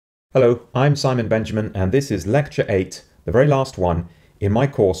Hello, I'm Simon Benjamin, and this is Lecture 8, the very last one in my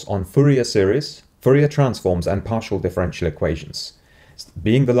course on Fourier series, Fourier transforms, and partial differential equations.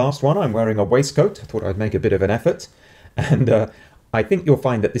 Being the last one, I'm wearing a waistcoat. I thought I'd make a bit of an effort, and I think you'll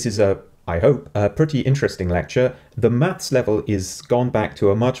find that this is I hope, a pretty interesting lecture. The maths level is gone back to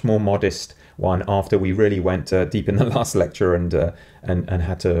a much more modest one after we really went deep in the last lecture and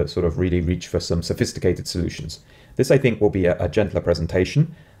had to sort of really reach for some sophisticated solutions. This, I think, will be a gentler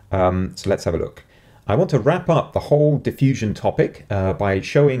presentation. So let's have a look. I want to wrap up the whole diffusion topic by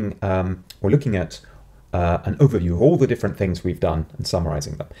showing or looking at an overview of all the different things we've done and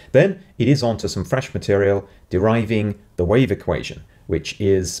summarizing them. Then it is on to some fresh material, deriving the wave equation, which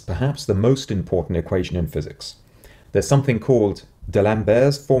is perhaps the most important equation in physics. There's something called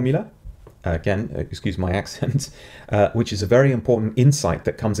D'Alembert's formula, again, excuse my accent, which is a very important insight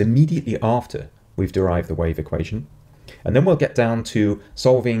that comes immediately after we've derived the wave equation. And then we'll get down to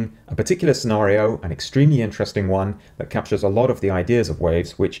solving a particular scenario, an extremely interesting one that captures a lot of the ideas of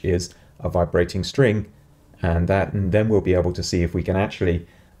waves, which is a vibrating string. And then we'll be able to see if we can actually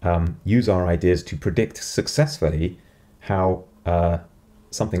use our ideas to predict successfully how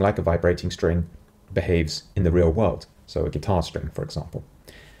something like a vibrating string behaves in the real world. So a guitar string, for example.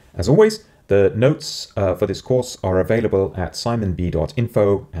 As always, the notes for this course are available at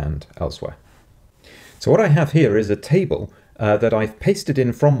simonb.info and elsewhere. So what I have here is a table that I've pasted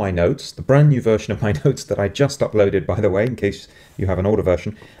in from my notes, the brand new version of my notes that I just uploaded, by the way, in case you have an older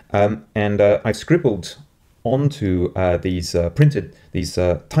version. And I've scribbled onto these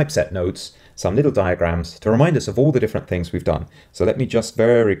typeset notes some little diagrams to remind us of all the different things we've done. So let me just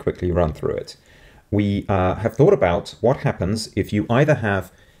very quickly run through it. We have thought about what happens if you either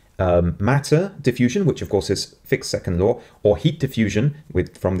have matter diffusion, which of course is Fick's second law, or heat diffusion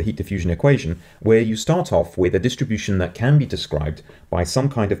from the heat diffusion equation, where you start off with a distribution that can be described by some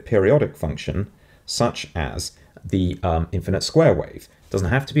kind of periodic function, such as the infinite square wave. It doesn't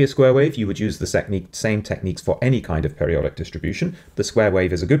have to be a square wave. You would use the same techniques for any kind of periodic distribution. The square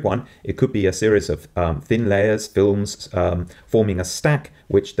wave is a good one. It could be a series of thin layers, films, forming a stack,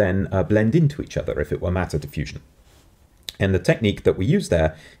 which then blend into each other if it were matter diffusion. And the technique that we used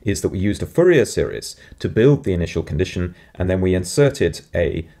there is that we used a Fourier series to build the initial condition, and then we inserted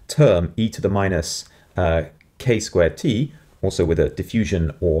a term e to the minus k squared t, also with a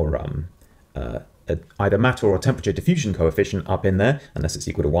diffusion or either matter or temperature diffusion coefficient up in there, unless it's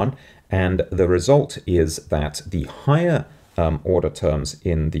equal to 1. And the result is that the higher order terms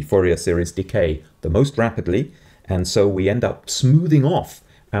in the Fourier series decay the most rapidly, and so we end up smoothing off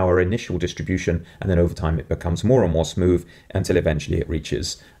our initial distribution, and then over time it becomes more and more smooth until eventually it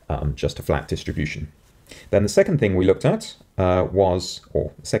reaches just a flat distribution. Then the second thing we looked at the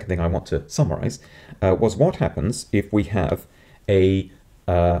second thing I want to summarize, was what happens if we have a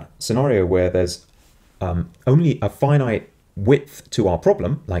scenario where there's only a finite width to our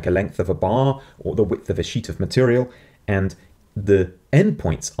problem, like a length of a bar or the width of a sheet of material, and the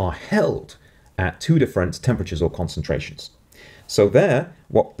endpoints are held at two different temperatures or concentrations. So there,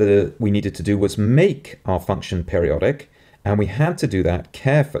 what we needed to do was make our function periodic, and we had to do that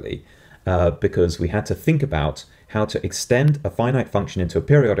carefully because we had to think about how to extend a finite function into a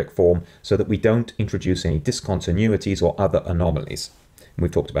periodic form so that we don't introduce any discontinuities or other anomalies. And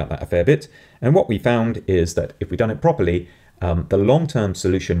we've talked about that a fair bit. And what we found is that if we'd done it properly, the long-term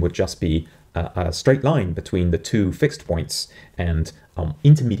solution would just be a straight line between the two fixed points, and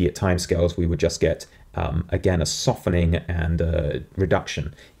intermediate timescales we would just get again a softening and a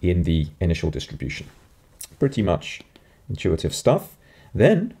reduction in the initial distribution. Pretty much intuitive stuff.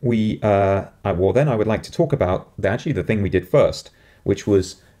 Then I would like to talk about actually the thing we did first, which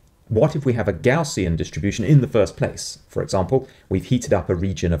was what if we have a Gaussian distribution in the first place? For example, we've heated up a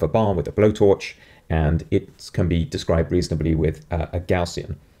region of a bar with a blowtorch, and it can be described reasonably with a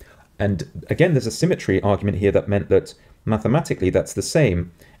Gaussian. And again, there's a symmetry argument here that meant that mathematically that's the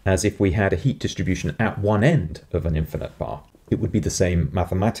same as if we had a heat distribution at one end of an infinite bar. It would be the same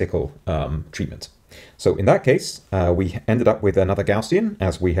mathematical treatment. So in that case, we ended up with another Gaussian,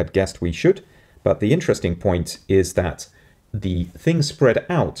 as we had guessed we should. But the interesting point is that the thing spread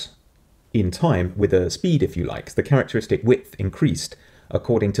out in time with a speed, if you like. The characteristic width increased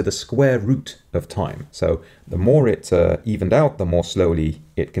according to the square root of time. So the more it evened out, the more slowly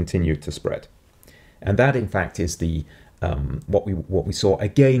it continued to spread. And that, in fact, is the what we saw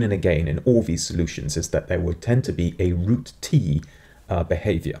again and again in all these solutions, is that there would tend to be a root t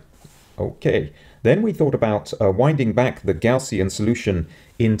behavior. Okay, then we thought about winding back the Gaussian solution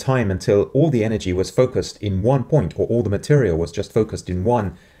in time until all the energy was focused in one point, or all the material was just focused in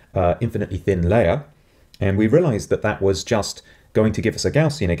one infinitely thin layer. And we realized that that was just going to give us a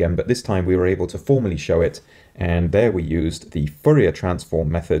Gaussian again, but this time we were able to formally show it, and there we used the Fourier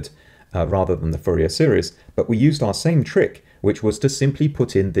transform method rather than the Fourier series, but we used our same trick, which was to simply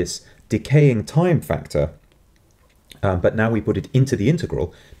put in this decaying time factor, but now we put it into the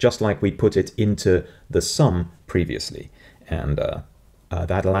integral, just like we put it into the sum previously, and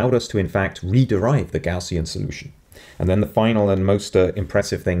that allowed us to in fact rederive the Gaussian solution. And then the final and most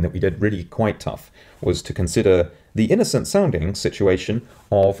impressive thing that we did, really quite tough, was to consider the innocent sounding situation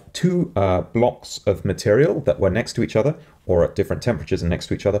of two blocks of material that were next to each other, or at different temperatures and next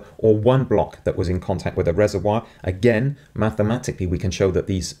to each other, or one block that was in contact with a reservoir. Again, mathematically, we can show that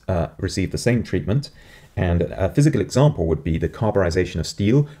these receive the same treatment. And a physical example would be the carburization of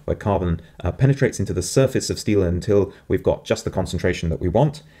steel, where carbon penetrates into the surface of steel until we've got just the concentration that we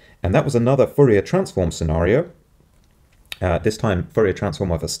want. And that was another Fourier transform scenario. This time Fourier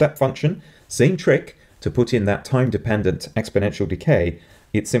transform of a step function. Same trick to put in that time-dependent exponential decay.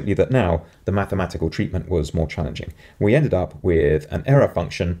 It's simply that now the mathematical treatment was more challenging. We ended up with an error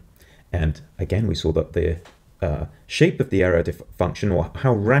function, and again we saw that the shape of the error function, or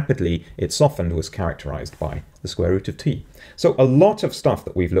how rapidly it softened, was characterized by the square root of t. So a lot of stuff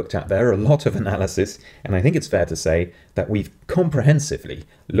that we've looked at there, a lot of analysis, and I think it's fair to say that we've comprehensively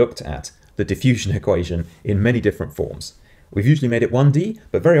looked at the diffusion equation in many different forms. We've usually made it 1D,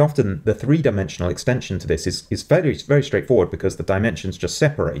 but very often the three-dimensional extension to this is very straightforward, because the dimensions just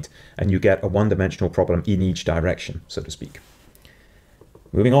separate and you get a one-dimensional problem in each direction, so to speak.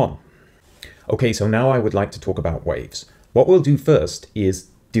 Moving on. Okay, so now I would like to talk about waves. What we'll do first is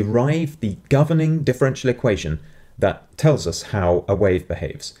derive the governing differential equation that tells us how a wave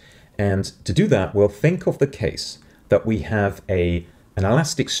behaves. And to do that, we'll think of the case that we have an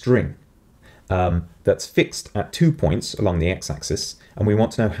elastic string that's fixed at 2 points along the x-axis, and we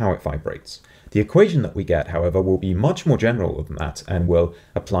want to know how it vibrates. The equation that we get, however, will be much more general than that, and will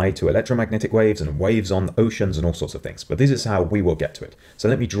apply to electromagnetic waves and waves on oceans and all sorts of things. But this is how we will get to it. So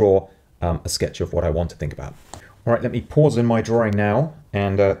let me draw a sketch of what I want to think about. All right, let me pause in my drawing now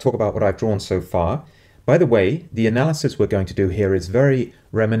and talk about what I've drawn so far. By the way, the analysis we're going to do here is very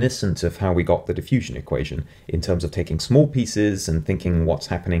reminiscent of how we got the diffusion equation, in terms of taking small pieces and thinking what's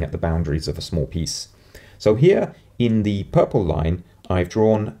happening at the boundaries of a small piece. So here in the purple line, I've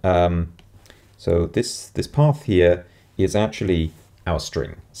drawn, so this path here is actually our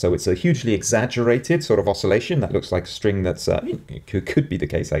string. So it's a hugely exaggerated sort of oscillation that looks like a string that's, it could be the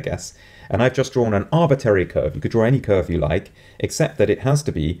case, I guess. And I've just drawn an arbitrary curve. You could draw any curve you like, except that it has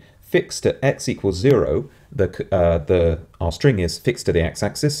to be fixed at x equals 0. Our string is fixed to the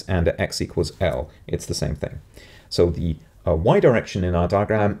x-axis, and at x equals L, it's the same thing. So the y direction in our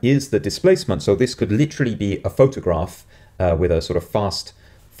diagram is the displacement. So this could literally be a photograph with a sort of fast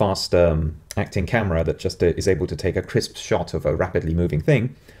acting camera that just is able to take a crisp shot of a rapidly moving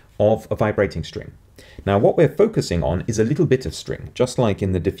thing, of a vibrating string. Now what we're focusing on is a little bit of string. Just like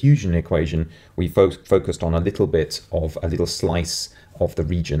in the diffusion equation, we focused on a little bit of a little slice of the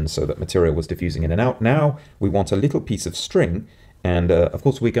region so that material was diffusing in and out. Now we want a little piece of string, and of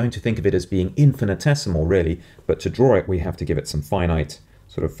course we're going to think of it as being infinitesimal really, but to draw it we have to give it some finite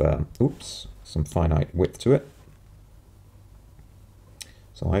sort of, some finite width to it.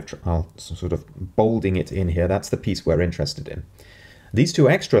 So I'll sort of bolding it in here. That's the piece we're interested in. These two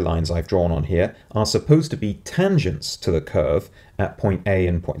extra lines I've drawn on here are supposed to be tangents to the curve at point A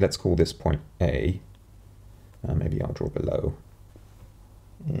and point, let's call this point A. Maybe I'll draw below.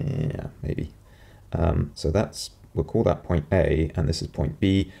 Yeah, maybe. So we'll call that point A, and this is point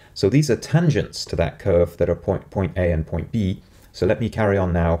B. So these are tangents to that curve that are point A and point B. So let me carry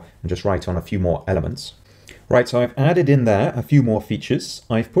on now and just write on a few more elements. Right, so I've added in there a few more features.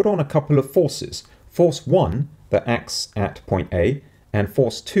 I've put on a couple of forces. Force 1 that acts at point A, and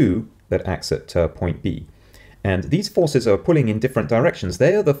force 2 that acts at point B. And these forces are pulling in different directions.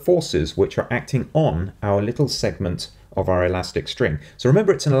 They are the forces which are acting on our little segment of our elastic string. So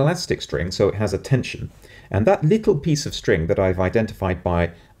remember, it's an elastic string, so it has a tension. And that little piece of string that I've identified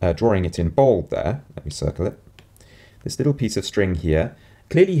by drawing it in bold there, let me circle it, this little piece of string here,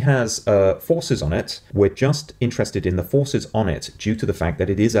 clearly has forces on it. We're just interested in the forces on it due to the fact that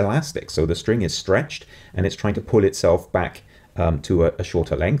it is elastic. So the string is stretched and it's trying to pull itself back to a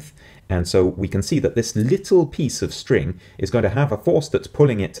shorter length. And so we can see that this little piece of string is going to have a force that's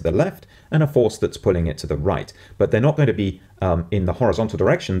pulling it to the left and a force that's pulling it to the right. But they're not going to be in the horizontal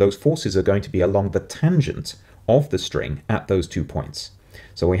direction. Those forces are going to be along the tangent of the string at those 2 points.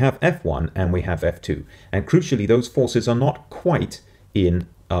 So we have F1 and we have F2. And crucially, those forces are not quite in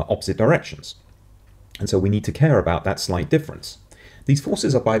opposite directions. And so we need to care about that slight difference. These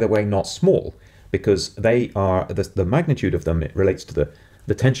forces are, by the way, not small. because they are, the magnitude of them, it relates to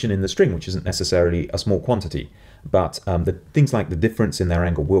the tension in the string, which isn't necessarily a small quantity, but the things like the difference in their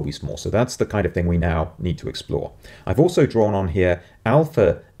angle will be small. So that's the kind of thing we now need to explore. I've also drawn on here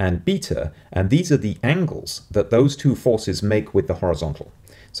alpha and beta, and these are the angles that those two forces make with the horizontal.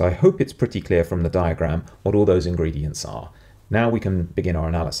 So I hope it's pretty clear from the diagram what all those ingredients are. Now we can begin our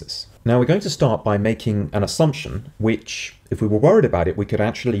analysis. Now we're going to start by making an assumption, which, if we were worried about it, we could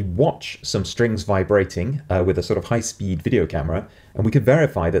actually watch some strings vibrating with a sort of high-speed video camera, and we could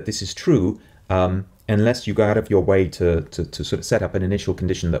verify that this is true unless you go out of your way to sort of set up an initial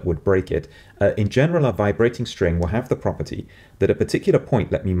condition that would break it. In general, a vibrating string will have the property that at a particular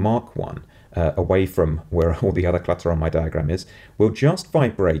point, let me mark one, away from where all the other clutter on my diagram is, will just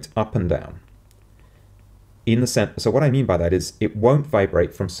vibrate up and down. In the center. So what I mean by that is it won't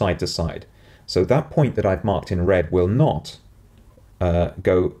vibrate from side to side. So that point that I've marked in red will not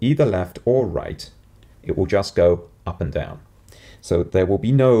go either left or right. It will just go up and down. So there will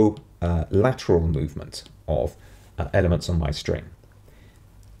be no lateral movement of elements on my string.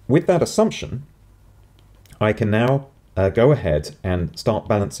 With that assumption, I can now go ahead and start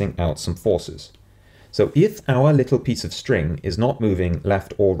balancing out some forces. So if our little piece of string is not moving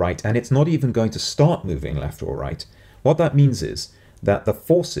left or right, and it's not even going to start moving left or right, what that means is that the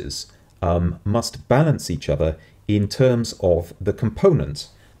forces must balance each other in terms of the component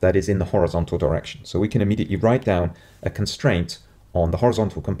that is in the horizontal direction. So we can immediately write down a constraint on the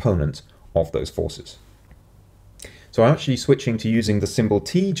horizontal component of those forces. So I'm actually switching to using the symbol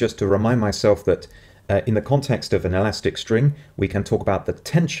T just to remind myself that in the context of an elastic string, we can talk about the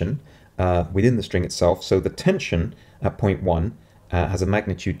tension within the string itself. So the tension at point 1 has a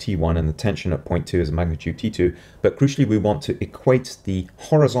magnitude T1, and the tension at point 2 is a magnitude T2. But crucially, we want to equate the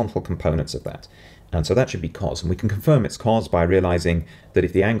horizontal components of that. And so that should be cos. And we can confirm it's cos by realizing that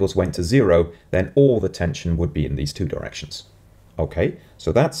if the angles went to 0, then all the tension would be in these two directions. Okay,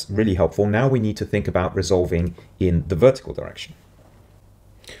 so that's really helpful. Now we need to think about resolving in the vertical direction.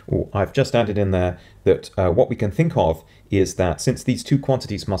 I've just added in there that what we can think of is that since these two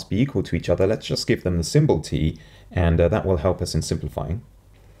quantities must be equal to each other, let's just give them the symbol T, and that will help us in simplifying.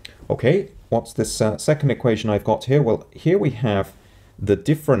 Okay, what's this second equation I've got here? Well, here we have the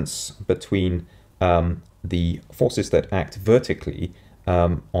difference between the forces that act vertically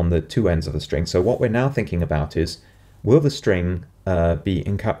on the two ends of the string. So what we're now thinking about is, will the string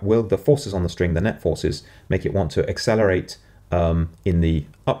will the forces on the string, the net forces, make it want to accelerate in the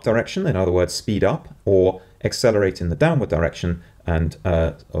up direction, in other words, speed up, or accelerate in the downward direction and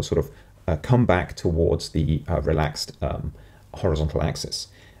or sort of come back towards the relaxed horizontal axis.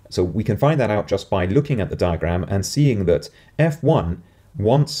 So we can find that out just by looking at the diagram and seeing that F1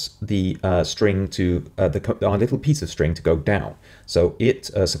 wants the string to, our little piece of string to go down. So it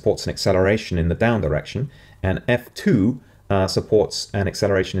supports an acceleration in the down direction, and F2 supports an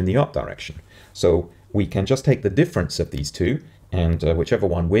acceleration in the up direction. So we can just take the difference of these two, and whichever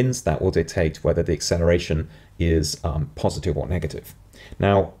one wins, that will dictate whether the acceleration is positive or negative.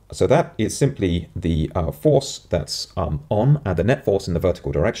 Now, so that is simply the force that's on the net force in the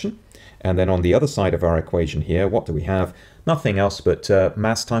vertical direction. And then on the other side of our equation here, what do we have? Nothing else but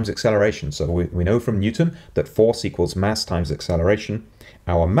mass times acceleration. So we know from Newton that force equals mass times acceleration.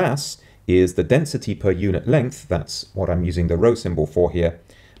 Our mass is the density per unit length, that's what I'm using the rho symbol for here,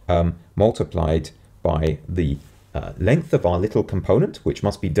 multiplied by the length of our little component, which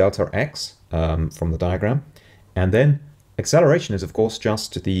must be delta x from the diagram. And then acceleration is, of course,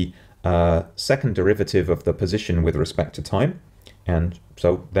 just the second derivative of the position with respect to time. And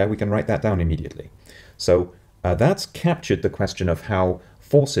so there we can write that down immediately. So that's captured the question of how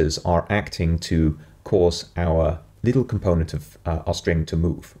forces are acting to cause our little component of our string to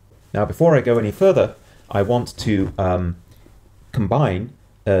move. Now, before I go any further, I want to combine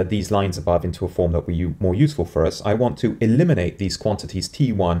these lines above into a form that will be more useful for us. I want to eliminate these quantities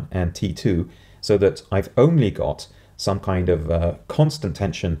T1 and T2 so that I've only got some kind of constant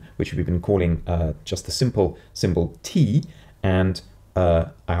tension, which we've been calling just the simple symbol T, and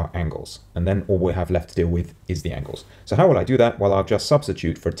our angles. And then all we have left to deal with is the angles. So how will I do that? Well, I'll just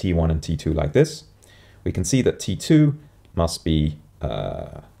substitute for T1 and T2 like this. We can see that T2 must be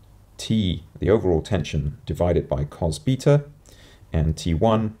T, the overall tension, divided by cos beta, and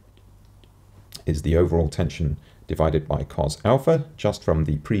T1 is the overall tension divided by cos alpha, just from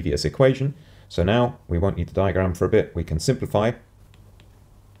the previous equation. So now we won't need the diagram for a bit, we can simplify.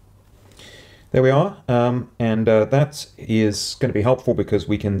 There we are, and that is going to be helpful because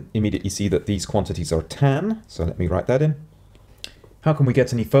we can immediately see that these quantities are tan, so let me write that in. How can we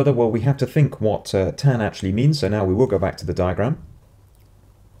get any further? Well, we have to think what tan actually means, so now we will go back to the diagram.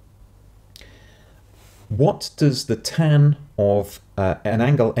 what does the tan of an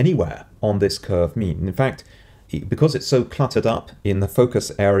angle anywhere on this curve mean? In fact, because it's so cluttered up in the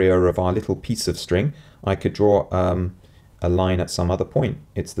focus area of our little piece of string, I could draw a line at some other point.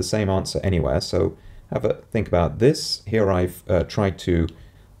 It's the same answer anywhere. So have a think about this. Here I've tried to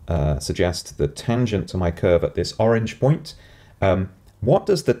suggest the tangent to my curve at this orange point. What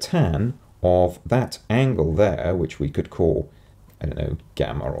does the tan of that angle there, which we could call, I don't know,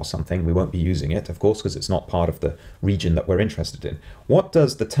 gamma or something, we won't be using it, of course, because it's not part of the region that we're interested in. What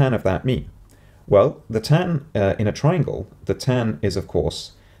does the tan of that mean? Well, the tan in a triangle, the tan is, of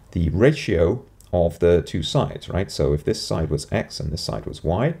course, the ratio of the two sides, right? So if this side was x and this side was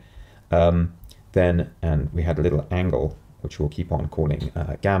y, then, and we had a little angle, which we'll keep on calling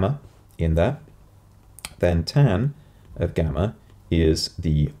gamma in there, then tan of gamma is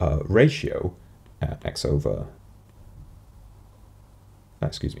the ratio at x over,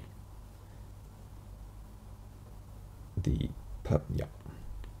 excuse me, yeah,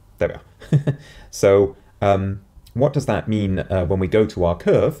 there we are. So what does that mean when we go to our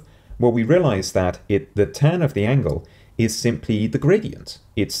curve? Well, we realize that the tan of the angle is simply the gradient.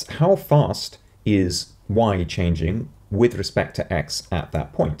 It's how fast is y changing with respect to x at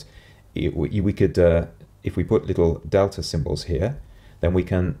that point. We could, if we put little delta symbols here, then we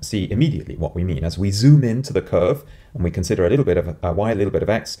can see immediately what we mean. As we zoom into the curve and we consider a little bit of y, a little bit of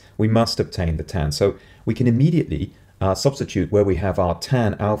x, we must obtain the tan. So we can immediately substitute where we have our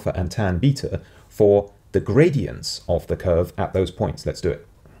tan alpha and tan beta for the gradients of the curve at those points. Let's do it.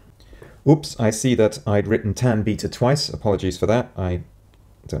 Oops, I see that I'd written tan beta twice. Apologies for that. I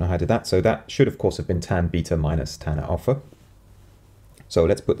don't know how I did that. So that should, of course, have been tan beta minus tan alpha. So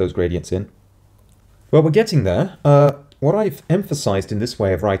let's put those gradients in. Well, we're getting there. What I've emphasized in this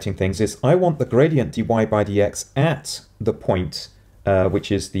way of writing things is I want the gradient dy by dx at the point,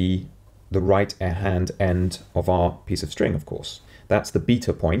 which is the right hand end of our piece of string, of course. That's the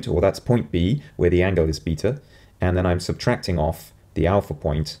beta point, or that's point B, where the angle is beta. And then I'm subtracting off the alpha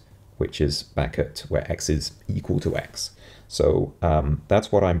point, which is back at where x is equal to x. So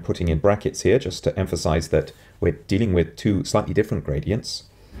that's what I'm putting in brackets here, just to emphasize that we're dealing with two slightly different gradients.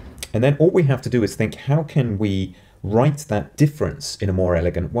 And then all we have to do is think, how can we write that difference in a more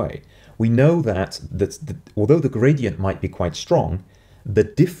elegant way? We know that although the gradient might be quite strong, the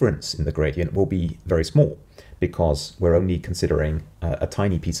difference in the gradient will be very small, because we're only considering a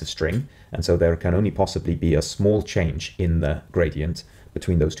tiny piece of string, and so there can only possibly be a small change in the gradient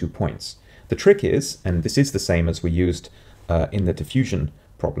between those 2 points. The trick is, and this is the same as we used in the diffusion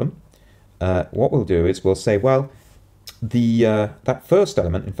problem, what we'll do is we'll say, well, that first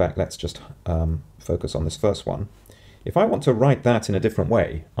element, in fact, let's just focus on this first one. If I want to write that in a different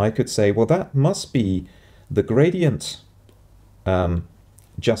way, I could say, well, that must be the gradient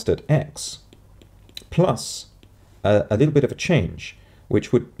just at x plus a little bit of a change,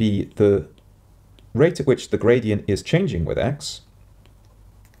 which would be the rate at which the gradient is changing with x.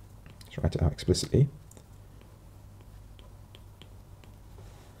 Let's write it out explicitly.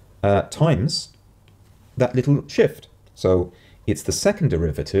 Times that little shift. So it's the second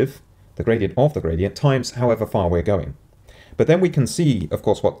derivative, the gradient of the gradient, times however far we're going. But then we can see, of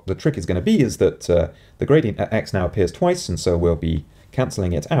course, what the trick is going to be is that the gradient at x now appears twice, and so we'll be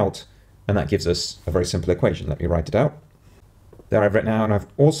cancelling it out, and that gives us a very simple equation. Let me write it out. There I've written out, and I've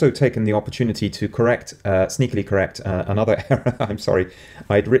also taken the opportunity to sneakily correct another error. I'm sorry.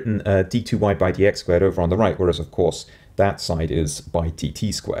 I'd written d2y by dx squared over on the right, whereas, of course, that side is by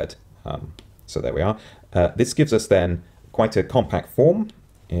dt squared. So there we are. This gives us then quite a compact form.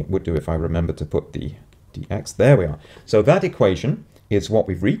 It would do if I remembered to put the dx. There we are. So that equation is what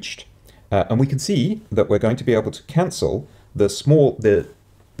we've reached. And we can see that we're going to be able to cancel the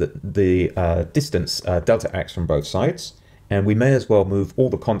distance delta x from both sides. And we may as well move all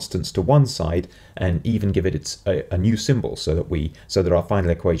the constants to one side and even give it a new symbol so that our final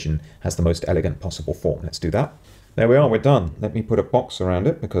equation has the most elegant possible form. Let's do that. There we are, we're done. Let me put a box around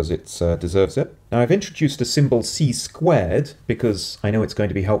it because it deserves it. Now I've introduced a symbol c squared because I know it's going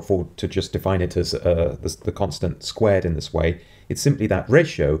to be helpful to just define it as the constant squared in this way. It's simply that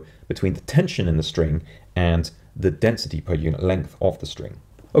ratio between the tension in the string and the density per unit length of the string.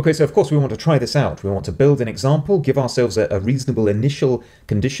 Okay, so of course we want to try this out. We want to build an example, give ourselves a reasonable initial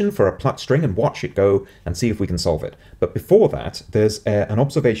condition for a plucked string and watch it go and see if we can solve it. But before that, there's an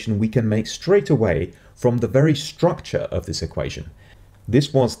observation we can make straight away from the very structure of this equation.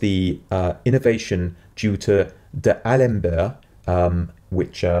 This was the innovation due to D'Alembert,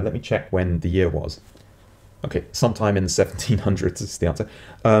 which, let me check when the year was. Okay, sometime in the 1700s is the answer.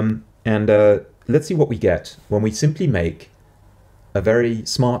 Let's see what we get when we simply make a very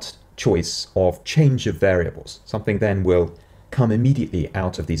smart choice of change of variables. Something then will come immediately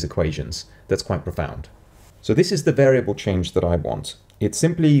out of these equations that's quite profound. So this is the variable change that I want. It's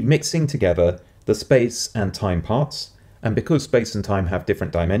simply mixing together the space and time parts, and because space and time have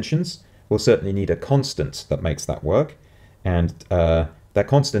different dimensions, we'll certainly need a constant that makes that work, and that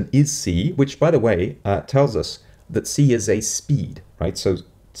constant is c, which, by the way, tells us that c is a speed, right? So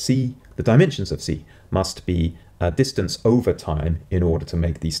c, the dimensions of c, must be distance over time in order to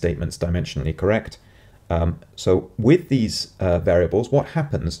make these statements dimensionally correct. So with these variables, what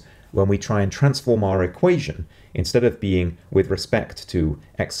happens when we try and transform our equation, instead of being with respect to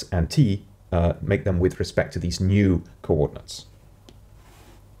x and t, make them with respect to these new coordinates?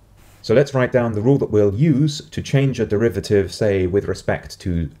 So let's write down the rule that we'll use to change a derivative, say, with respect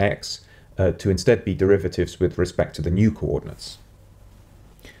to x, to instead be derivatives with respect to the new coordinates.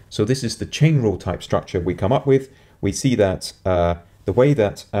 So this is the chain rule type structure we come up with. We see that the way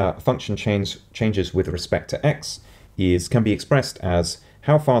that a function changes with respect to x can be expressed as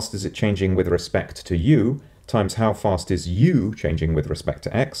how fast is it changing with respect to u times how fast is u changing with respect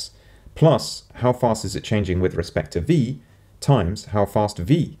to x, plus how fast is it changing with respect to v times how fast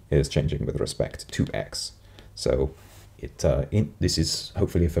v is changing with respect to x. So this is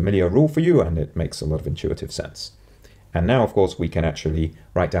hopefully a familiar rule for you, and it makes a lot of intuitive sense. And now, of course, we can actually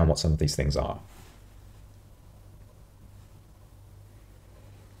write down what some of these things are.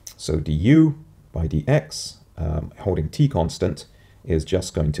 So du by dx, holding t constant, is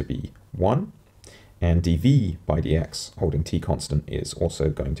just going to be 1. And dv by dx, holding t constant, is also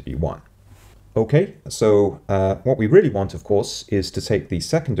going to be 1. Okay, so what we really want, of course, is to take the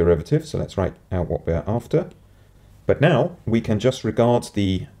second derivative. So let's write out what we're after. But now we can just regard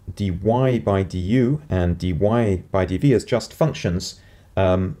the dy by du and dy by dv as just functions,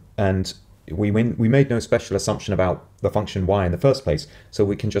 and we made no special assumption about the function y in the first place, so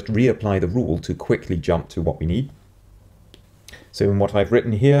we can just reapply the rule to quickly jump to what we need. So in what I've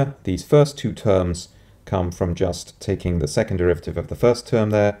written here, these first two terms come from just taking the second derivative of the first term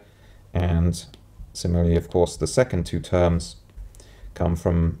there, and similarly, of course, the second two terms come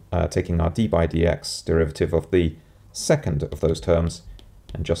from taking our d by dx derivative of the second of those terms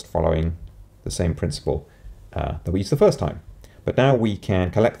and just following the same principle that we used the first time. But now we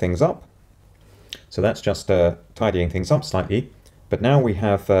can collect things up. So that's just tidying things up slightly. But now we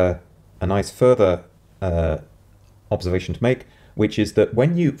have a nice further observation to make, which is that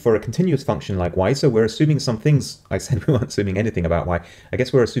when you, for a continuous function like y, so we're assuming some things, I said we weren't assuming anything about y, I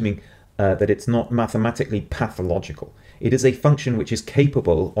guess we're assuming that it's not mathematically pathological. It is a function which is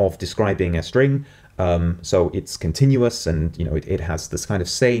capable of describing a string, so it's continuous, and it has this kind of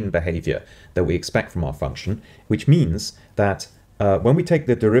sane behavior that we expect from our function, which means that when we take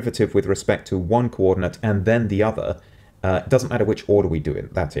the derivative with respect to one coordinate and then the other, it doesn't matter which order we do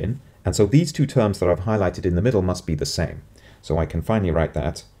that in, and so these two terms that I've highlighted in the middle must be the same. So I can finally write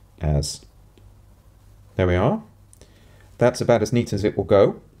that as, there we are. That's about as neat as it will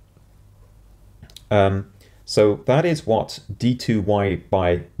go. So that is what d2y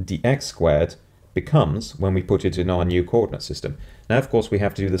by dx squared becomes when we put it in our new coordinate system. Now, of course, we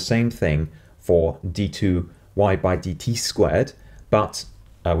have to do the same thing for d2y by dt squared, but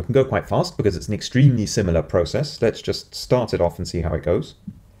we can go quite fast because it's an extremely similar process. Let's just start it off and see how it goes.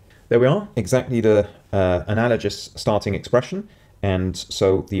 There we are, exactly the analogous starting expression. And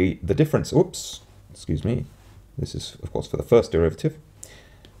so the difference, oops, excuse me, this is, of course, for the first derivative.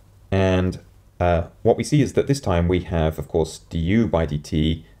 And what we see is that this time we have, of course, du by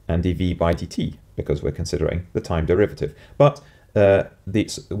dt and dv by dt, because we're considering the time derivative. But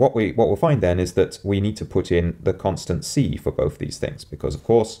what we'll find then is that we need to put in the constant c for both these things, because, of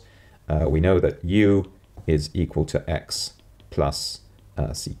course, we know that u is equal to x plus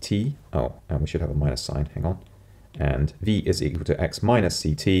ct. Oh, and we should have a minus sign, hang on. And v is equal to x minus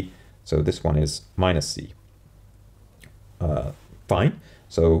ct, so this one is minus c. Fine.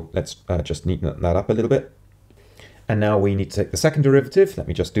 So let's just neaten that up a little bit. And now we need to take the second derivative. Let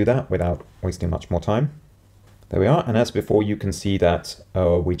me just do that without wasting much more time. There we are. And as before, you can see that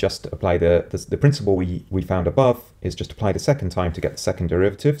we just apply the principle we found above is just applied a second time to get the second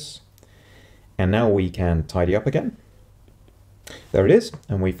derivatives. And now we can tidy up again. There it is.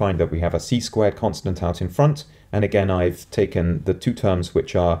 And we find that we have a c squared constant out in front. And again, I've taken the two terms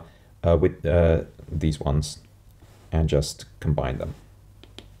which are with these ones and just combined them.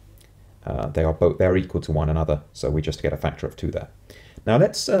 They're equal to one another, so we just get a factor of 2 there. Now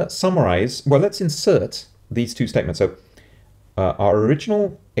let's summarize, well, let's insert these two statements. So our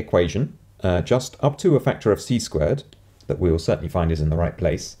original equation, just up to a factor of c squared, that we will certainly find is in the right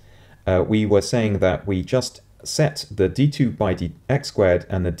place, we were saying that we just set the d2 by dx squared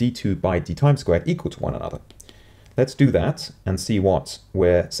and the d2 by d time squared equal to one another. Let's do that and see what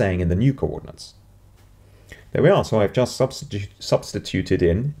we're saying in the new coordinates. There we are. So I've just substituted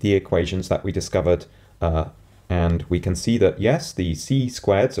in the equations that we discovered, and we can see that, yes, the c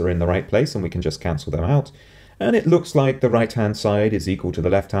squareds are in the right place, and we can just cancel them out. And it looks like the right-hand side is equal to the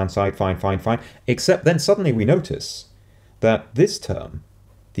left-hand side. Fine, fine, fine. Except then suddenly we notice that this term,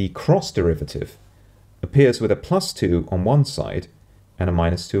 the cross derivative, appears with a +2 on one side and a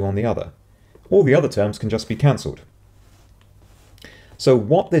 -2 on the other. All the other terms can just be cancelled. So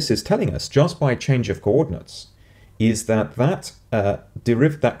what this is telling us, just by change of coordinates, is that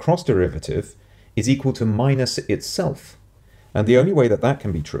that cross derivative is equal to minus itself. And the only way that that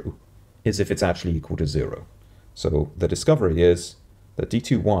can be true is if it's actually equal to 0. So the discovery is that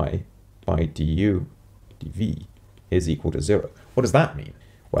d2y by du dv is equal to 0. What does that mean?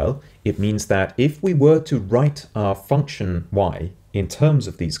 Well, it means that if we were to write our function y in terms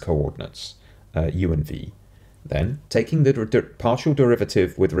of these coordinates, u and v, then taking the partial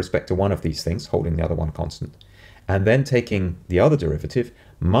derivative with respect to one of these things, holding the other one constant, and then taking the other derivative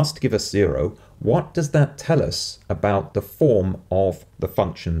must give us 0. What does that tell us about the form of the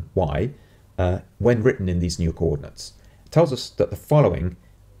function y when written in these new coordinates? It tells us that the following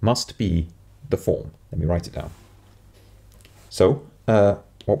must be the form. Let me write it down. So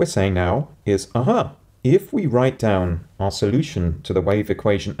what we're saying now is, if we write down our solution to the wave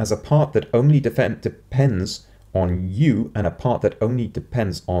equation as a part that only depends on u and a part that only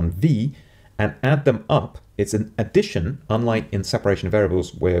depends on v, and add them up, it's an addition, unlike in separation of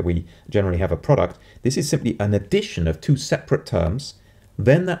variables where we generally have a product. This is simply an addition of two separate terms.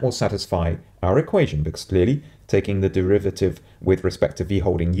 Then that will satisfy our equation, because clearly taking the derivative with respect to v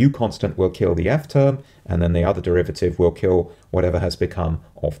holding u constant will kill the f term, and then the other derivative will kill whatever has become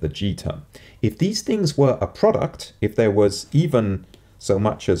of the g term. If these things were a product, if there was even so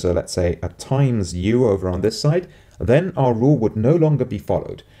much as let's say a times u over on this side, then our rule would no longer be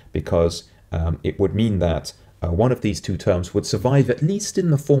followed, because it would mean that one of these two terms would survive at least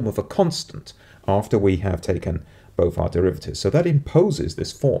in the form of a constant after we have taken both our derivatives. So that imposes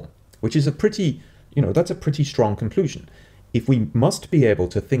this form, which is a pretty, that's a pretty strong conclusion. If we must be able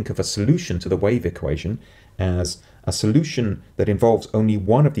to think of a solution to the wave equation as a solution that involves only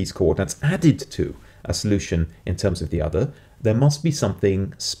one of these coordinates added to a solution in terms of the other, there must be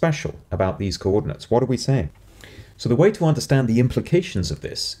something special about these coordinates. What are we saying? So the way to understand the implications of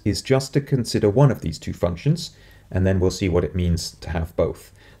this is just to consider one of these two functions, and then we'll see what it means to have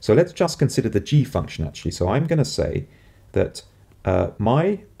both. So let's just consider the g function, actually. So I'm going to say that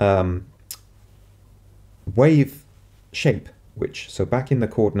my wave shape, so back in the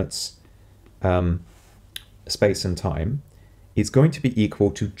coordinates space and time, is going to be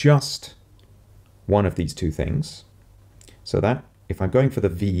equal to just one of these two things. So that, if I'm going for the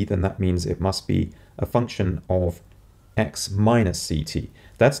v, then that means it must be a function of x minus ct.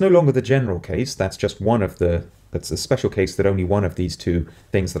 That's no longer the general case. That's just one of that's a special case that only one of these two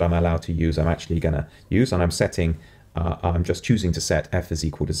things that I'm allowed to use I'm actually going to use, and I'm just choosing to set f is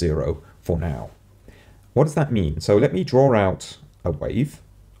equal to 0 for now. What does that mean? So let me draw out a wave,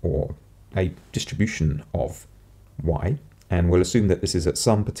 or a distribution of y, and we'll assume that this is at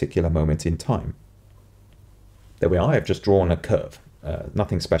some particular moment in time. There we are. I've just drawn a curve.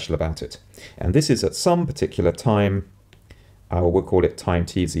 Nothing special about it. And this is at some particular time. We'll call it time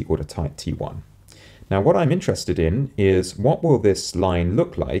t is equal to time t1. Now what I'm interested in is, what will this line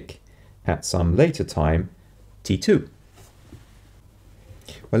look like at some later time t2?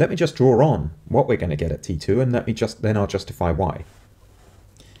 Well, let me just draw on what we're going to get at t2, and then I'll justify why.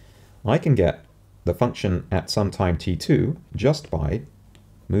 I can get the function at some time t2 just by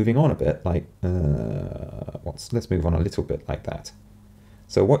moving on a bit, like let's move on a little bit like that.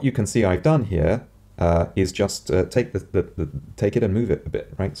 So what you can see I've done here is just take it and move it a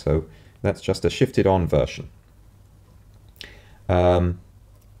bit, right? So that's just a shifted on version. Yeah,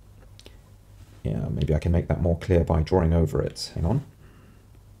 maybe I can make that more clear by drawing over it. Hang on.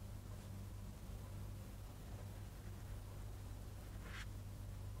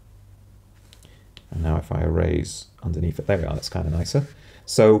 And now if I erase underneath it, there we are, that's kind of nicer.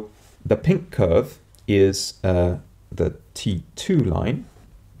 So the pink curve is the T2 line,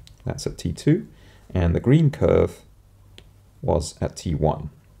 that's at T2, and the green curve was at T1.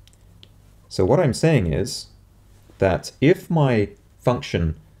 So what I'm saying is that if my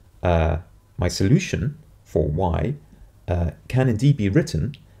function, my solution for y can indeed be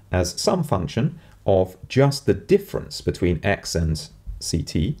written as some function of just the difference between x and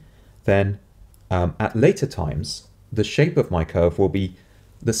ct, then at later times, the shape of my curve will be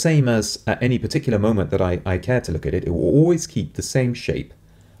the same as at any particular moment that I care to look at it. It will always keep the same shape,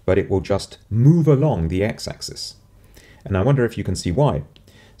 but it will just move along the x-axis. And I wonder if you can see why.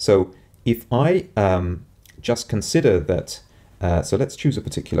 So if I just consider that, so let's choose a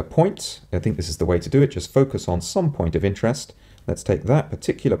particular point. I think this is the way to do it. Just focus on some point of interest. Let's take that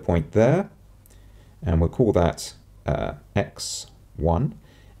particular point there, and we'll call that x1.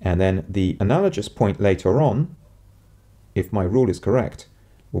 And then the analogous point later on, if my rule is correct,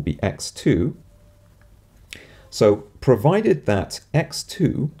 will be x2. So provided that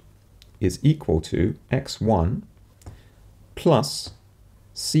x2 is equal to x1 plus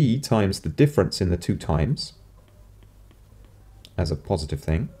c times the difference in the two times as a positive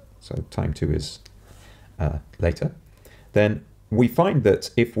thing, so time 2 is later, then we find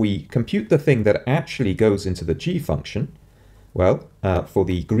that if we compute the thing that actually goes into the g function, well, for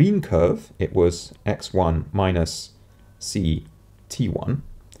the green curve, it was x1 minus c t1,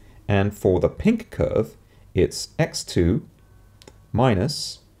 and for the pink curve, it's x2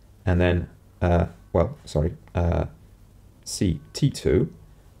 minus, and then, c t2,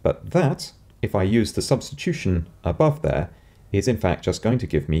 but that, if I use the substitution above there, is in fact just going to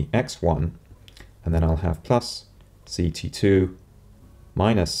give me x1, and then I'll have plus ct2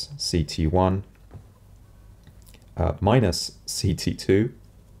 minus ct1 minus ct2,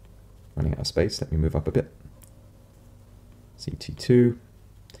 running out of space, let me move up a bit, ct2,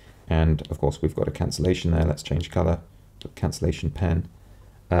 and of course we've got a cancellation there, let's change color, cancellation pen,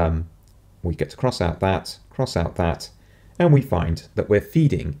 we get to cross out that, and we find that we're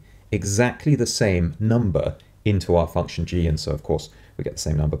feeding exactly the same number into our function g, and so of course we get the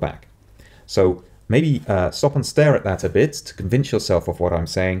same number back. So maybe stop and stare at that a bit to convince yourself of what I'm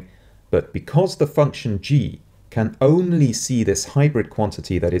saying, but because the function g can only see this hybrid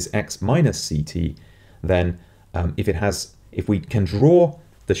quantity that is x minus ct, then if we can draw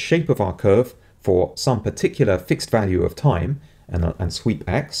the shape of our curve for some particular fixed value of time and sweep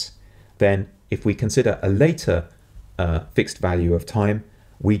x, then if we consider a later fixed value of time,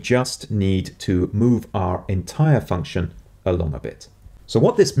 we just need to move our entire function along a bit. So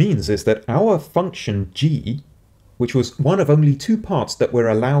what this means is that our function g, which was one of only two parts that we're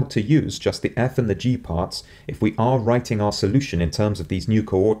allowed to use, just the f and the g parts, if we are writing our solution in terms of these new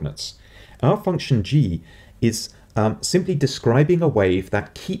coordinates, our function g is simply describing a wave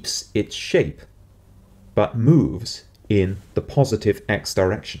that keeps its shape but moves in the positive x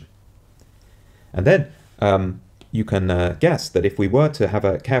direction. And then you can guess that if we were to have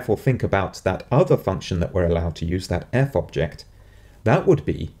a careful think about that other function that we're allowed to use, that f object, that would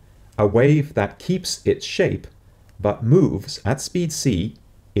be a wave that keeps its shape but moves at speed c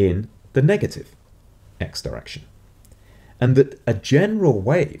in the negative x direction. And that a general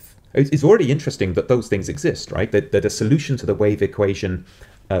wave, it's already interesting that those things exist, right? That a solution to the wave equation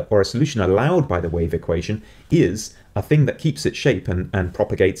or a solution allowed by the wave equation is a thing that keeps its shape and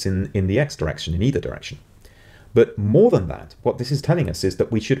propagates in the x direction, in either direction. But more than that, what this is telling us is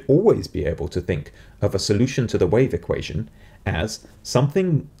that we should always be able to think of a solution to the wave equation as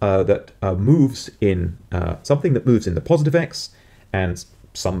something that moves in the positive x, and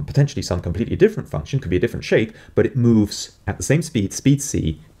potentially some completely different function, could be a different shape, but it moves at the same speed, speed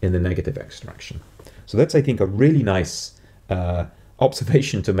c, in the negative x direction. So that's, I think, a really nice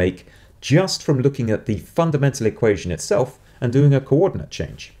observation to make just from looking at the fundamental equation itself and doing a coordinate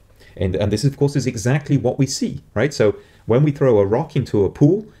change. And this, of course, is exactly what we see, right? So when we throw a rock into a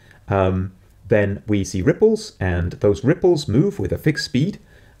pool, then we see ripples, and those ripples move with a fixed speed.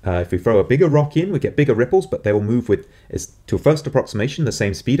 If we throw a bigger rock in, we get bigger ripples, but they will move with, to a first approximation, the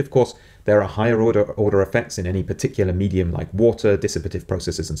same speed. Of course, there are higher order effects in any particular medium like water, dissipative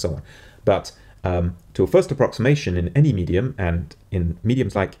processes, and so on. But to a first approximation in any medium, and in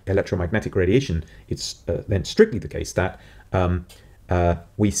mediums like electromagnetic radiation, it's then strictly the case that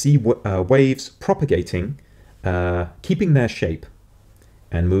we see waves propagating, keeping their shape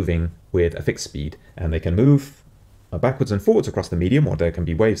and moving with a fixed speed, and they can move backwards and forwards across the medium, or there can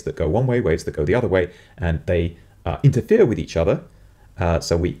be waves that go one way, waves that go the other way, and they interfere with each other,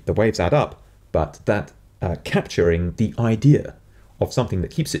 so the waves add up, but that capturing the idea of something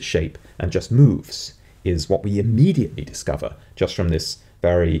that keeps its shape and just moves is what we immediately discover just from this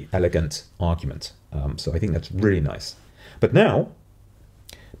very elegant argument. So I think that's really nice. But now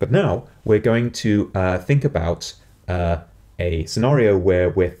we're going to think about a scenario where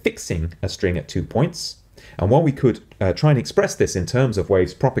we're fixing a string at 2 points. And while we could try and express this in terms of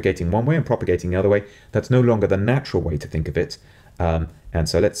waves propagating one way and propagating the other way, that's no longer the natural way to think of it. And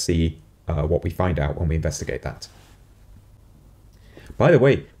so let's see what we find out when we investigate that. By the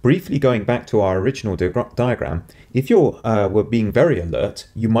way, briefly going back to our original diagram, if you were being very alert,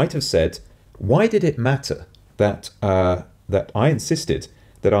 you might have said, why did it matter that, that I insisted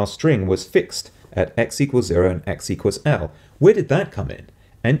that our string was fixed at x equals 0 and x equals L? Where did that come in?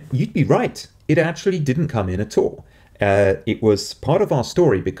 And you'd be right. It actually didn't come in at all. It was part of our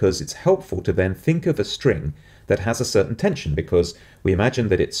story because it's helpful to then think of a string that has a certain tension, because we imagine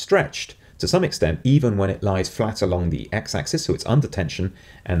that it's stretched to some extent even when it lies flat along the x-axis, so it's under tension,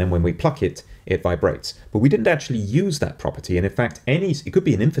 and then when we pluck it, it vibrates. But we didn't actually use that property, and in fact, it could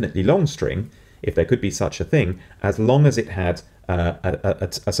be an infinitely long string, if there could be such a thing, as long as it had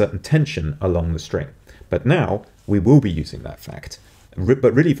a certain tension along the string. But now we will be using that fact,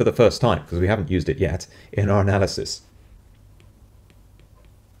 but really for the first time, because we haven't used it yet in our analysis.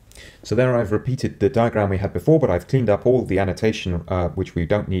 So there I've repeated the diagram we had before, but I've cleaned up all the annotation, which we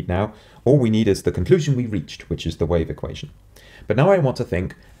don't need now. All we need is the conclusion we reached, which is the wave equation. But now I want to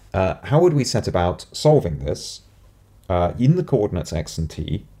think, how would we set about solving this in the coordinates x and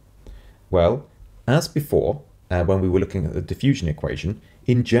t? Well, as before, when we were looking at the diffusion equation,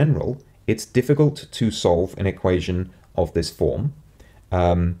 in general, it's difficult to solve an equation of this form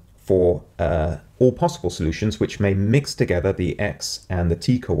for all possible solutions, which may mix together the x and the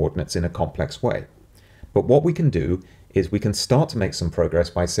t coordinates in a complex way. But what we can do is we can start to make some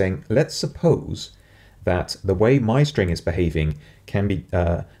progress by saying, let's suppose that the way my string is behaving can be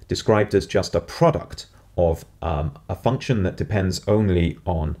described as just a product of a function that depends only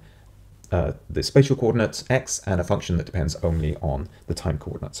on the spatial coordinates x and a function that depends only on the time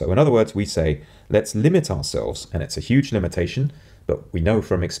coordinates. So in other words, we say, let's limit ourselves, and it's a huge limitation, but we know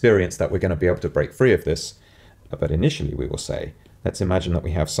from experience that we're going to be able to break free of this. But initially we will say, let's imagine that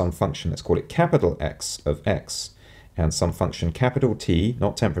we have some function, let's call it capital X of x, and some function capital T,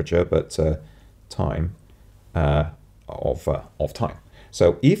 not temperature, but time of time.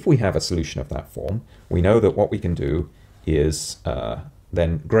 So if we have a solution of that form, we know that what we can do is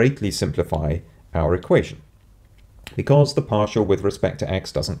then greatly simplify our equation, because the partial with respect to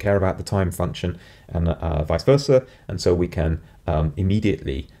x doesn't care about the time function, and vice versa, and so we can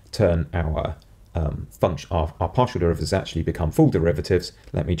immediately turn our our partial derivatives actually become full derivatives.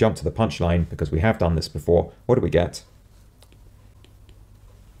 Let me jump to the punchline, because we have done this before. What do we get?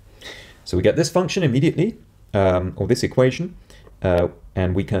 So we get this function immediately, or this equation,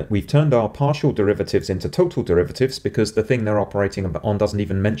 and we've turned our partial derivatives into total derivatives because the thing they're operating on doesn't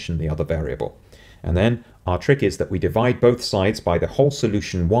even mention the other variable. And then our trick is that we divide both sides by the whole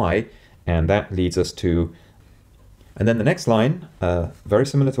solution y, and that leads us to, and then the next line, very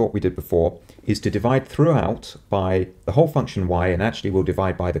similar to what we did before, is to divide throughout by the whole function y, and actually we'll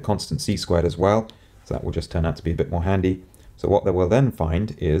divide by the constant c squared as well. So that will just turn out to be a bit more handy. So what we'll then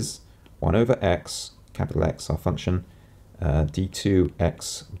find is 1 over x, capital X, our function,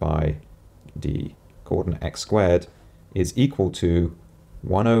 d2x by d coordinate x squared is equal to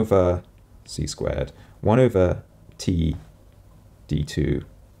 1 over c squared, 1 over t d2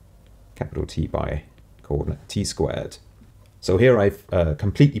 capital T by coordinate t squared. So here I've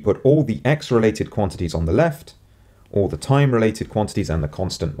completely put all the x-related quantities on the left, all the time-related quantities and the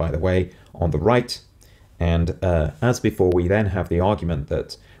constant, by the way, on the right. And as before, we then have the argument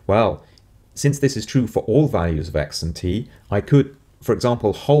that, well, since this is true for all values of x and t, I could, for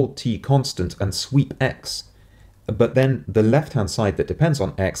example, hold t constant and sweep x. But then the left-hand side that depends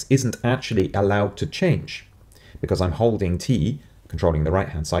on x isn't actually allowed to change, because I'm holding t, controlling the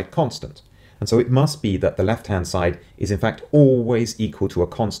right-hand side, constant. And so it must be that the left-hand side is in fact always equal to a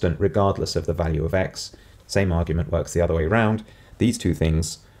constant regardless of the value of x. Same argument works the other way around. These two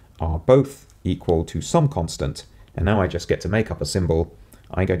things are both equal to some constant, and now I just get to make up a symbol.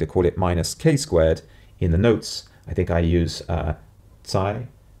 I'm going to call it minus k squared. In the notes, I think I use psi,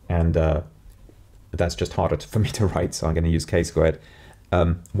 and that's just harder for me to write, so I'm going to use k squared.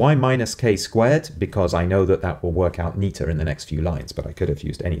 Why minus k squared? Because I know that that will work out neater in the next few lines, but I could have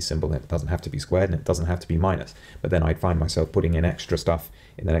used any symbol. It doesn't have to be squared, and it doesn't have to be minus. But then I'd find myself putting in extra stuff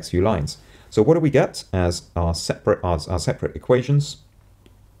in the next few lines. So what do we get as our separate equations?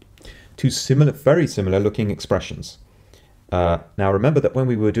 Two very similar looking expressions. Now remember that when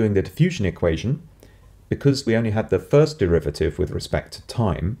we were doing the diffusion equation, because we only had the first derivative with respect to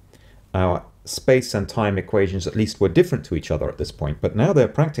time, our space and time equations at least were different to each other at this point, but now they're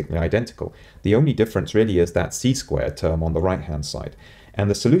practically identical. The only difference really is that c squared term on the right hand side. And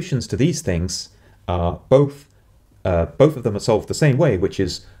the solutions to these things are both of them are solved the same way, which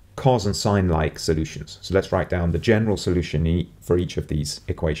is cos and sine like solutions. So let's write down the general solution for each of these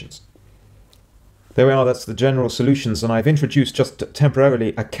equations. There we are, that's the general solutions, and I've introduced just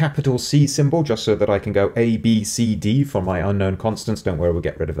temporarily a capital C symbol just so that I can go A, B, C, D for my unknown constants. Don't worry, we'll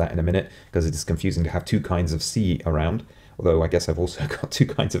get rid of that in a minute because it is confusing to have two kinds of C around, although I guess I've also got two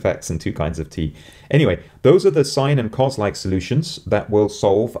kinds of X and two kinds of T. Anyway, those are the sine and cos-like solutions that will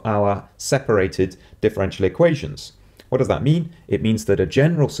solve our separated differential equations. What does that mean? It means that a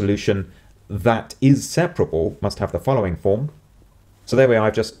general solution that is separable must have the following form. So there we are,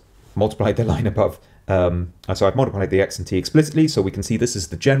 I've just multiplied the line above. So I've multiplied the x and t explicitly, so we can see this is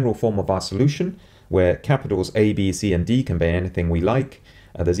the general form of our solution, where capitals A, B, C, and D can be anything we like.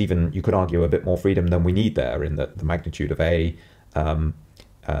 There's even, you could argue, a bit more freedom than we need there in the magnitude of A. You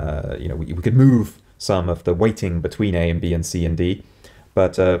know, we could move some of the weighting between A and B and C and D,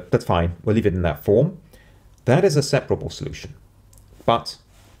 but that's fine. We'll leave it in that form. That is a separable solution, but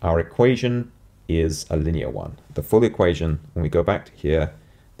our equation is a linear one. The full equation, when we go back to here,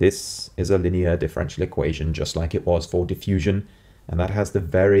 this is a linear differential equation just like it was for diffusion, and that has the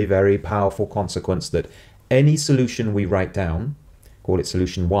very, very powerful consequence that any solution we write down, call it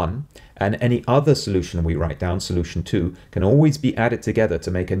solution 1, and any other solution we write down, solution 2, can always be added together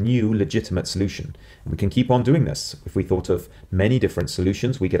to make a new legitimate solution. And we can keep on doing this. If we thought of many different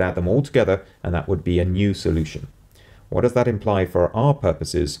solutions, we could add them all together and that would be a new solution. What does that imply for our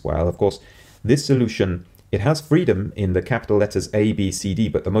purposes? Well, of course, this solution, it has freedom in the capital letters A, B, C, D,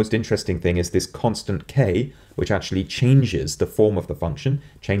 but the most interesting thing is this constant k, which actually changes the form of the function,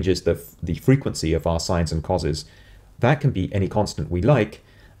 changes the frequency of our sines and coses. That can be any constant we like.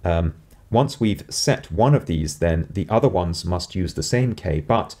 Once we've set one of these, then the other ones must use the same k,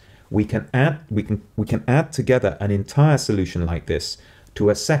 but we can add together an entire solution like this to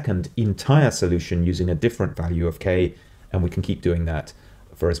a second entire solution using a different value of k, and we can keep doing that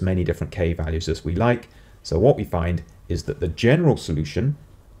for as many different k values as we like. So what we find is that the general solution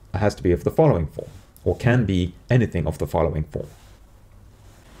has to be of the following form, or can be anything of the following form.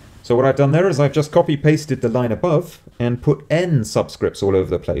 So what I've done there is I've just copy-pasted the line above and put n subscripts all over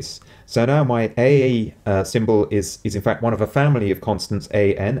the place. So now my a symbol is in fact one of a family of constants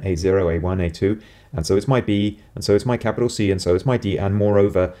an, a0, a1, a2, and so is my b, and so is my capital C, and so is my d, and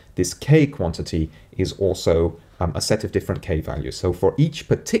moreover, this k quantity is also a set of different k values. So for each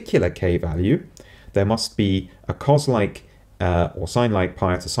particular k value, there must be a cos-like or sine-like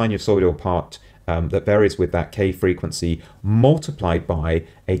part, a sinusoidal part that varies with that k frequency, multiplied by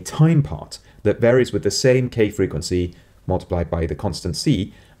a time part that varies with the same k frequency multiplied by the constant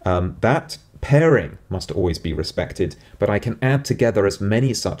c. That pairing must always be respected, but I can add together as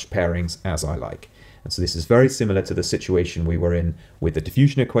many such pairings as I like. And so this is very similar to the situation we were in with the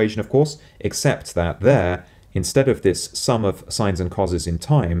diffusion equation, of course, except that there, instead of this sum of sines and coses in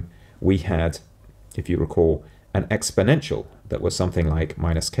time, we had, if you recall, an exponential that was something like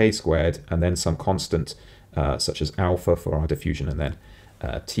minus k squared, and then some constant such as alpha for our diffusion, and then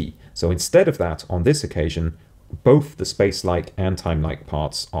t. So instead of that, on this occasion, both the space-like and time-like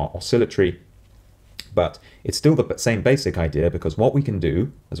parts are oscillatory, but it's still the same basic idea, because what we can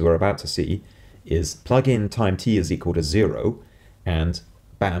do, as we're about to see, is plug in time t is equal to 0, and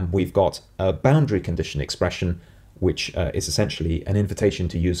bam, we've got a boundary condition expression, which is essentially an invitation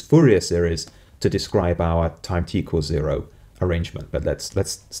to use Fourier series to describe our time t equals 0 arrangement. But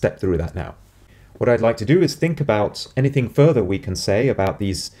let's step through that now. What I'd like to do is think about anything further we can say about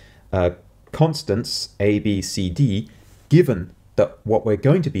these constants a, b, c, d, given that what we're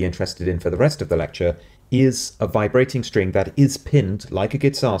going to be interested in for the rest of the lecture is a vibrating string that is pinned like a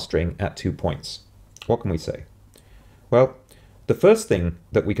guitar string at 2 points. What can we say? Well, the first thing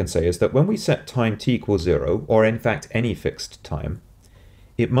that we can say is that when we set time t equals 0, or in fact any fixed time,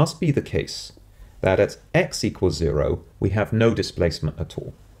 it must be the case that at x equals 0, we have no displacement at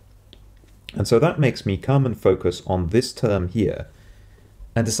all. And so that makes me come and focus on this term here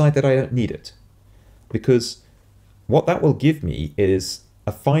and decide that I don't need it, because what that will give me is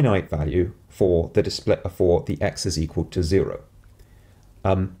a finite value for the x is equal to 0.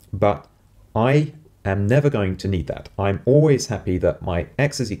 But I am never going to need that. I'm always happy that my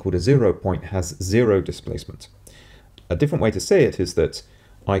x is equal to 0 point has 0 displacement. A different way to say it is that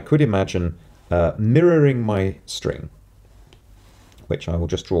I could imagine mirroring my string, which I will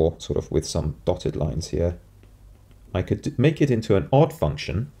just draw sort of with some dotted lines here. I could make it into an odd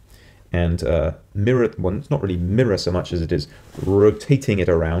function and mirror, well, it's not really mirror so much as it is rotating it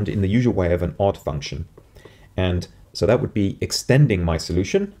around in the usual way of an odd function. And so that would be extending my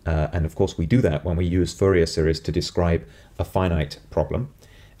solution. And of course we do that when we use Fourier series to describe a finite problem.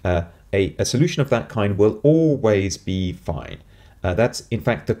 A solution of that kind will always be fine. That's in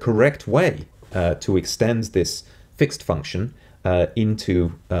fact the correct way to extend this fixed function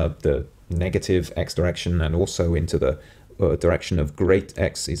into the negative x direction and also into the direction of great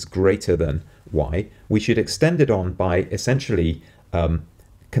x is greater than y, we should extend it on by essentially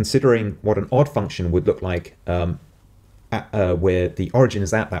considering what an odd function would look like where the origin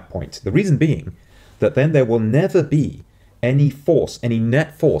is at that point. The reason being that then there will never be any force, any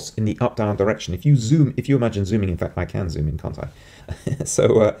net force in the up-down direction. If you imagine zooming, in fact, I can zoom in, can't I?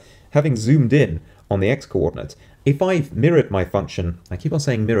 So having zoomed in on the x-coordinate, if I've mirrored my function, I keep on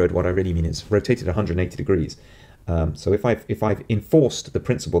saying mirrored, what I really mean is rotated 180 degrees. So if I've enforced the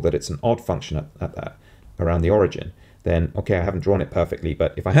principle that it's an odd function at that, around the origin, then, okay, I haven't drawn it perfectly,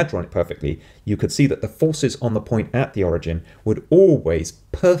 but if I had drawn it perfectly, you could see that the forces on the point at the origin would always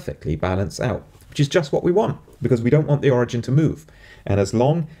perfectly balance out, which is just what we want, because we don't want the origin to move. And as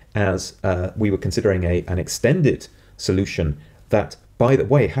long as we were considering an extended solution that, by the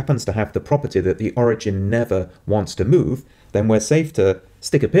way, happens to have the property that the origin never wants to move, then we're safe to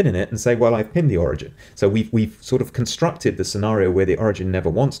stick a pin in it and say, well, I've pinned the origin. So we've sort of constructed the scenario where the origin never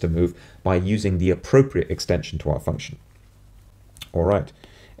wants to move by using the appropriate extension to our function. All right,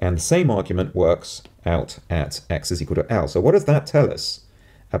 and the same argument works out at x is equal to L. So what does that tell us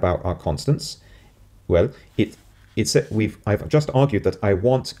about our constants? Well, I've just argued that I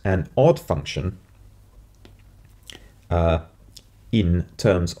want an odd function in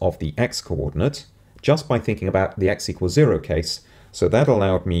terms of the x-coordinate just by thinking about the x equals 0 case. So that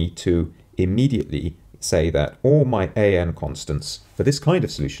allowed me to immediately say that all my an constants for this kind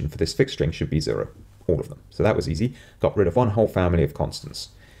of solution, for this fixed string, should be 0, all of them. So that was easy. Got rid of one whole family of constants.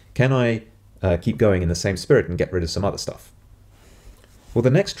 Can I keep going in the same spirit and get rid of some other stuff? Well, the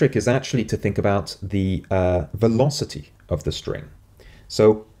next trick is actually to think about the velocity of the string.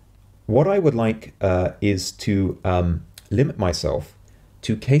 So what I would like is to limit myself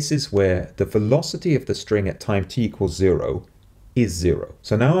to cases where the velocity of the string at time t equals 0 is 0.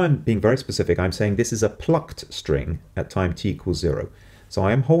 So now I'm being very specific. I'm saying this is a plucked string at time t equals 0. So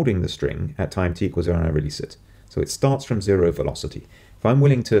I am holding the string at time t equals 0 and I release it. So it starts from 0 velocity. If I'm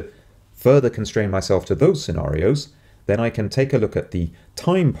willing to further constrain myself to those scenarios, then I can take a look at the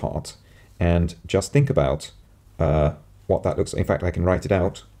time part and just think about what that looks like. In fact, I can write it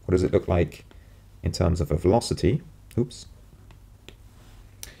out. What does it look like in terms of a velocity? Oops.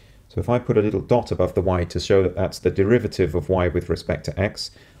 So if I put a little dot above the y to show that that's the derivative of y with respect to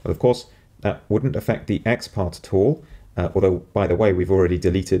x, well, of course, that wouldn't affect the x part at all. Although, by the way, we've already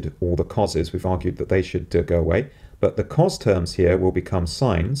deleted all the causes. We've argued that they should go away. But the cos terms here will become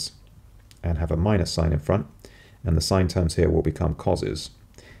sines and have a minus sign in front. And the sine terms here will become causes.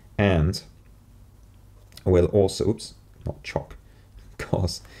 And we'll also, oops, not choc,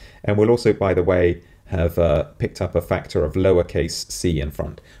 cos. And we'll also, by the way, have picked up a factor of lowercase c in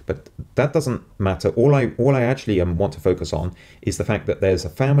front. But that doesn't matter. All I actually want to focus on is the fact that there's a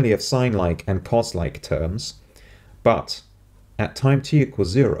family of sine-like and cos-like terms, but at time t equals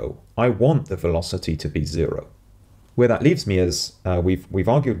 0, I want the velocity to be 0. Where that leaves me is, we've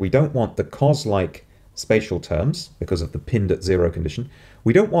argued we don't want the cos-like spatial terms because of the pinned at 0 condition.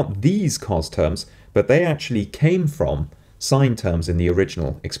 We don't want these cos terms, but they actually came from sine terms in the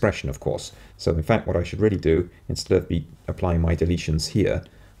original expression, of course. So in fact, what I should really do, instead of applying my deletions here,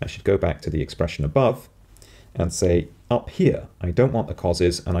 I should go back to the expression above and say, up here, I don't want the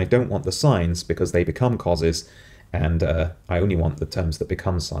causes and I don't want the sines because they become causes, and I only want the terms that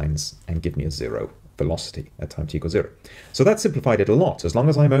become sines and give me a 0 velocity at time t equals 0. So that simplified it a lot. As long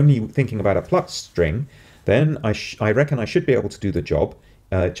as I'm only thinking about a plucked string, then I reckon I should be able to do the job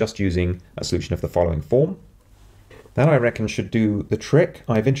just using a solution of the following form. That, I reckon, should do the trick.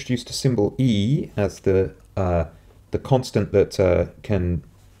 I've introduced a symbol e as the constant that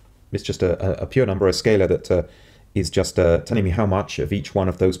it's just a pure number, a scalar that is just telling me how much of each one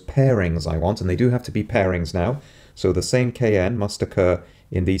of those pairings I want, and they do have to be pairings now. So the same kn must occur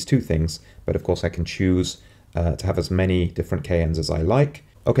in these two things, but of course I can choose to have as many different kn's as I like.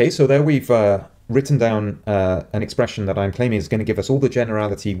 Okay, so there we've written down an expression that I'm claiming is going to give us all the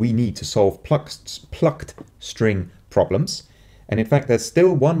generality we need to solve plucked string problems. And in fact, there's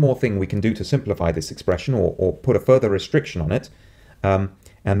still one more thing we can do to simplify this expression or put a further restriction on it.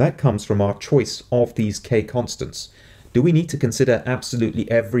 And that comes from our choice of these k constants. Do we need to consider absolutely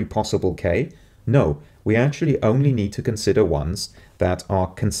every possible k? No, we actually only need to consider ones that are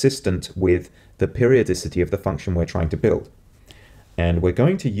consistent with the periodicity of the function we're trying to build. And we're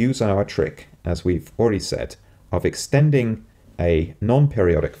going to use our trick, as we've already said, of extending a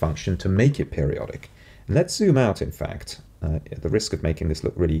non-periodic function to make it periodic. And let's zoom out, in fact, at the risk of making this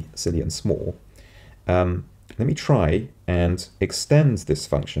look really silly and small. Let me try and extend this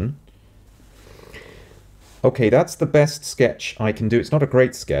function. Okay, that's the best sketch I can do. It's not a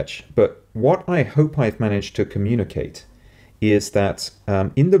great sketch, but what I hope I've managed to communicate is that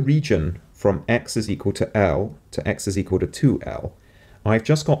in the region from x is equal to L to x is equal to 2L, I've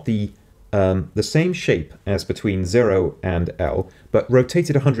just got the same shape as between 0 and L, but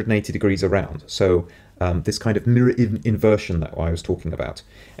rotated 180 degrees around. So this kind of mirror inversion that I was talking about.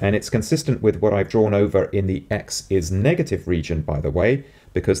 And it's consistent with what I've drawn over in the x is negative region, by the way,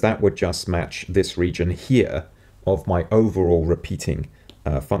 because that would just match this region here of my overall repeating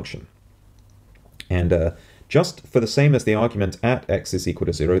function. And just for the same as the argument at x is equal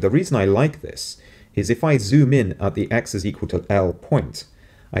to 0, the reason I like this is if I zoom in at the x is equal to L point,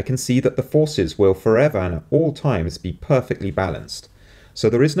 I can see that the forces will forever and at all times be perfectly balanced. So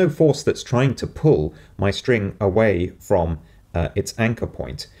there is no force that's trying to pull my string away from its anchor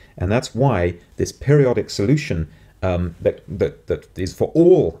point. And that's why this periodic solution that is for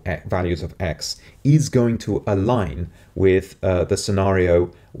all values of x is going to align with the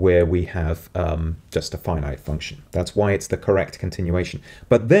scenario where we have just a finite function. That's why it's the correct continuation.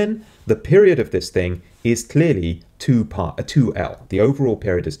 But then the period of this thing is clearly 2L. The overall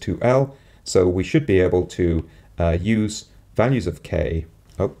period is 2L, so we should be able to use values of k.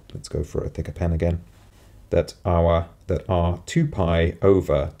 Oh, let's go for a thicker pen again. That are 2 pi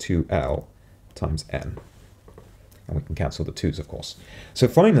over 2L times n. And we can cancel the 2's, of course. So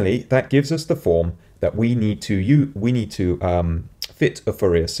finally, that gives us the form that we need to fit a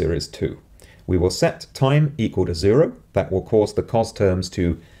Fourier series to. We will set time equal to 0. That will cause the cos terms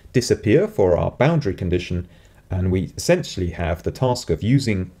to disappear for our boundary condition. And we essentially have the task of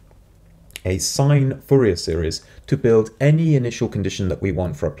using a sine Fourier series to build any initial condition that we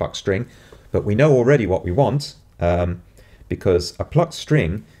want for a plucked string. But we know already what we want, because a plucked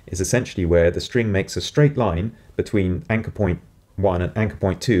string is essentially where the string makes a straight line between anchor point 1 and anchor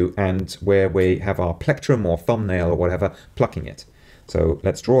point 2, and where we have our plectrum or thumbnail or whatever plucking it. So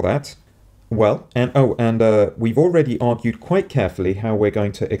let's draw that. Well, and we've already argued quite carefully how we're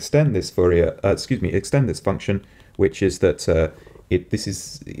going to extend this extend this function, which is that this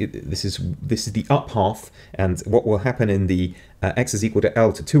is the up half, and what will happen in the x is equal to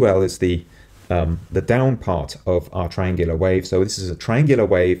L to 2L is the down part of our triangular wave. So this is a triangular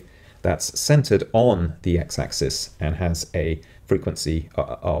wave that's centered on the x-axis and has a frequency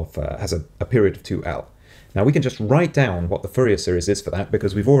has a period of 2L. Now we can just write down what the Fourier series is for that,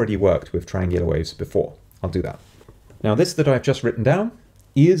 because we've already worked with triangular waves before. I'll do that. Now this that I've just written down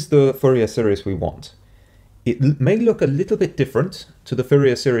is the Fourier series we want. It may look a little bit different to the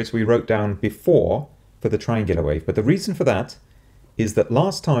Fourier series we wrote down before for the triangular wave, but the reason for that is that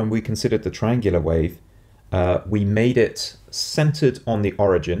last time we considered the triangular wave, we made it centered on the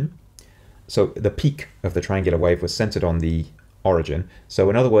origin. So the peak of the triangular wave was centered on the origin. So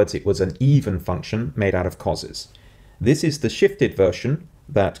in other words, it was an even function made out of causes. This is the shifted version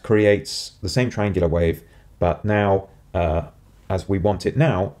that creates the same triangular wave, but now, as we want it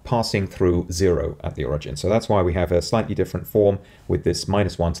now, passing through 0 at the origin. So that's why we have a slightly different form with this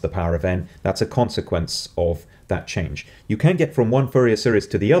 -1 to the power of n. That's a consequence of that change. You can get from one Fourier series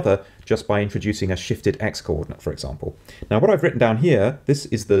to the other just by introducing a shifted x-coordinate, for example. Now what I've written down here, this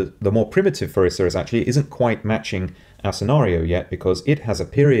is the more primitive Fourier series actually, isn't quite matching our scenario yet, because it has a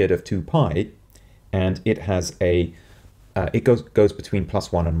period of 2 pi and it has a it goes between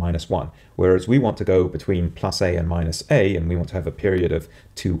 +1 and -1, whereas we want to go between +a and -a, and we want to have a period of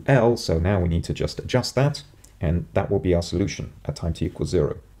 2L, so now we need to just adjust that, and that will be our solution at time t equals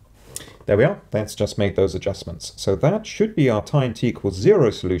 0. There we are, let's just make those adjustments. So that should be our time t equals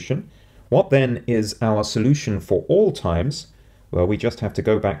 0 solution. What then is our solution for all times? Well, we just have to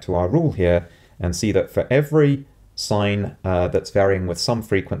go back to our rule here and see that for every sine that's varying with some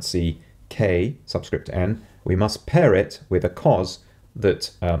frequency k, subscript n, we must pair it with a cos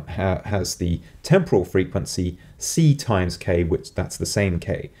that has the temporal frequency c times k, which that's the same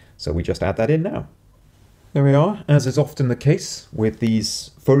k. So we just add that in now. There we are. As is often the case with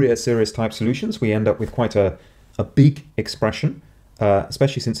these Fourier series type solutions, we end up with quite a big expression,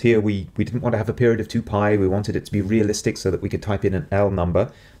 especially since here we didn't want to have a period of 2 pi. We wanted it to be realistic so that we could type in an L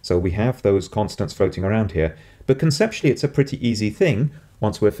number. So we have those constants floating around here. But conceptually, it's a pretty easy thing.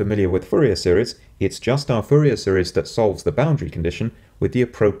 Once we're familiar with Fourier series, it's just our Fourier series that solves the boundary condition with the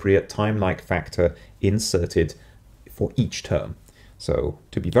appropriate time-like factor inserted for each term. So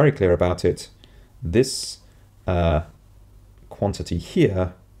to be very clear about it, this quantity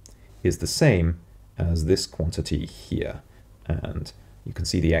here is the same as this quantity here. And you can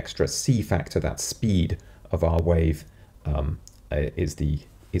see the extra c factor, that speed of our wave,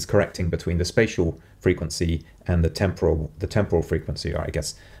 is correcting between the spatial frequency and the temporal frequency, or I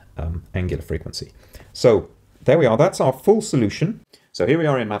guess angular frequency. So there we are, that's our full solution. So here we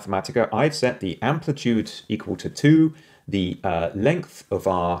are in Mathematica. I've set the amplitude equal to 2, the length of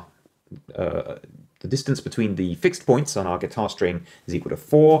our, the distance between the fixed points on our guitar string is equal to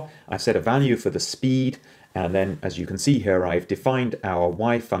 4. I've set a value for the speed, and then as you can see here, I've defined our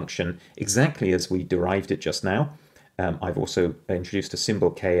y function exactly as we derived it just now. I've also introduced a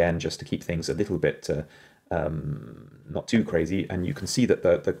symbol kn just to keep things a little bit not too crazy, and you can see that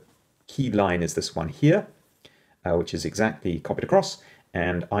the key line is this one here, which is exactly copied across,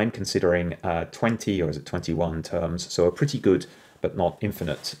 and I'm considering 20, or is it 21 terms, so a pretty good but not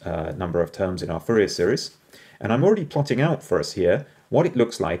infinite number of terms in our Fourier series. And I'm already plotting out for us here what it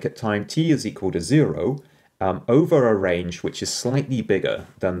looks like at time t is equal to 0 over a range which is slightly bigger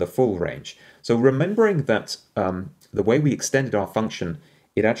than the full range. So remembering that the way we extended our function,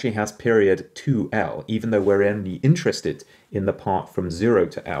 it actually has period 2L, even though we're only interested in the part from 0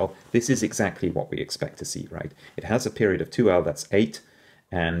 to L, this is exactly what we expect to see, right? It has a period of 2L, that's 8,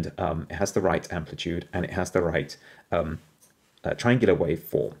 and it has the right amplitude, and it has the right triangular wave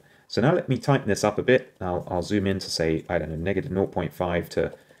form. So now let me tighten this up a bit. I'll zoom in to say, I don't know, negative 0.5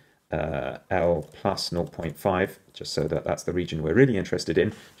 to L plus 0.5, just so that that's the region we're really interested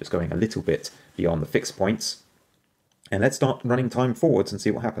in, just going a little bit beyond the fixed points. And let's start running time forwards and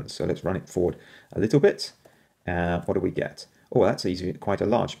see what happens. So let's run it forward a little bit. What do we get? Oh, that's easy, quite a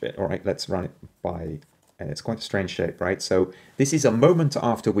large bit. All right, let's run it by, and it's quite a strange shape, right? So this is a moment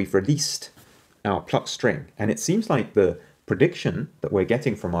after we've released our plucked string. And it seems like the prediction that we're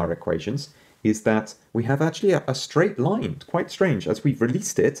getting from our equations is that we have actually a straight line. Quite strange. As we've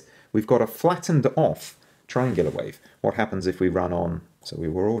released it, we've got a flattened off triangular wave. What happens if we run on? So we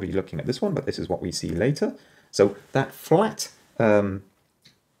were already looking at this one, but this is what we see later. So that flat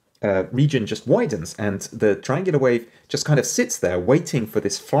region just widens, and the triangular wave just kind of sits there waiting for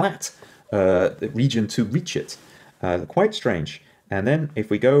this flat region to reach it. Quite strange. And then if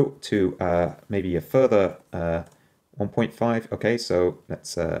we go to maybe a further 1.5, okay, so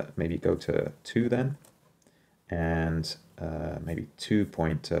let's maybe go to 2 then, and maybe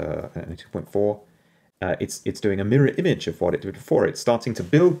 2.4. It's doing a mirror image of what it did before. It's starting to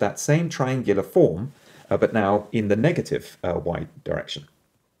build that same triangular form, but now in the negative y direction.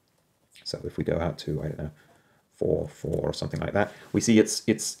 So if we go out to, I don't know, 4 or something like that, we see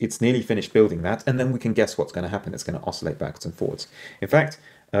it's nearly finished building that, and then we can guess what's going to happen. It's going to oscillate backwards and forwards. In fact,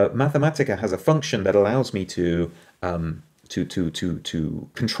 Mathematica has a function that allows me to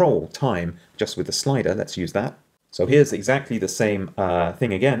control time just with the slider. Let's use that. So here's exactly the same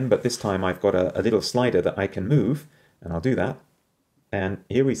thing again, but this time I've got a little slider that I can move, and I'll do that. And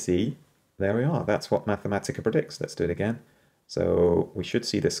here we see, there we are. That's what Mathematica predicts. Let's do it again. So we should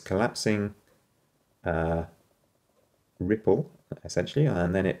see this collapsing ripple, essentially,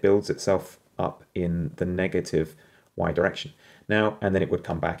 and then it builds itself up in the negative y direction. Now, and then it would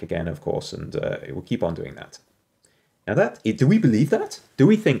come back again, of course, and it will keep on doing that. Now, do we believe that? Do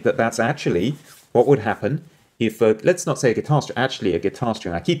we think that that's actually what would happen if, let's not say a guitar string, actually a guitar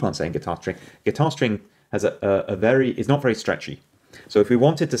string, I keep on saying guitar string has is not very stretchy. So if we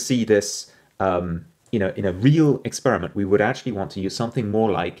wanted to see this, in a real experiment, we would actually want to use something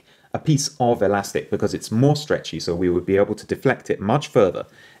more like a piece of elastic, because it's more stretchy, so we would be able to deflect it much further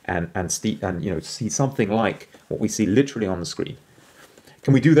and see something like what we see literally on the screen.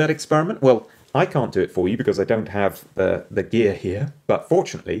 Can we do that experiment? Well, I can't do it for you because I don't have the gear here, but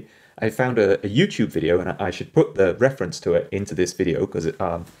fortunately I found a YouTube video, and I should put the reference to it into this video because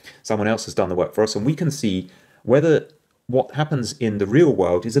someone else has done the work for us, and we can see whether what happens in the real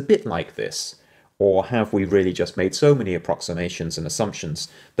world is a bit like this, or have we really just made so many approximations and assumptions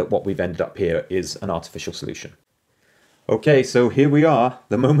that what we've ended up here is an artificial solution. Okay, so here we are,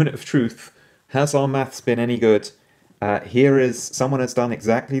 the moment of truth. Has our maths been any good? Here is, someone has done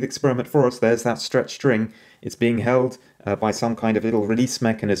exactly the experiment for us. There's that stretched string. It's being held by some kind of little release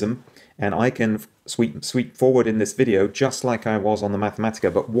mechanism, and I can sweep forward in this video just like I was on the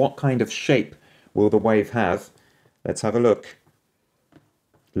Mathematica, but what kind of shape will the wave have? Let's have a look.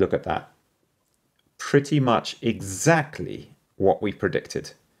 Look at that. Pretty much exactly what we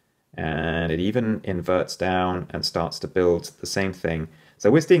predicted. And it even inverts down and starts to build the same thing.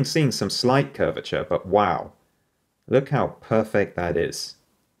 So we're seeing some slight curvature, but wow. Look how perfect that is.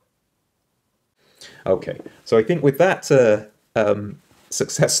 Okay, so I think with that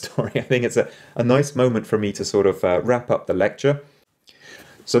success story, I think it's a nice moment for me to sort of wrap up the lecture.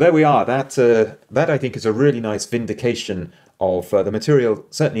 So there we are. That I think is a really nice vindication of the material,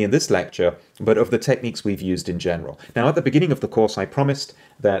 certainly in this lecture, but of the techniques we've used in general. Now, at the beginning of the course, I promised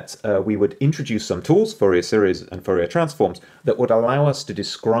that we would introduce some tools, Fourier series and Fourier transforms, that would allow us to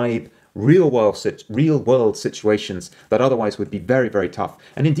describe real-world situations that otherwise would be very, very tough.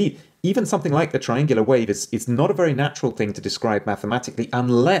 And indeed, even something like the triangular wave is not a very natural thing to describe mathematically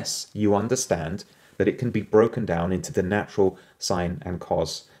unless you understand that it can be broken down into the natural sine and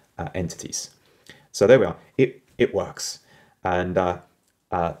cos entities. So there we are. It works. And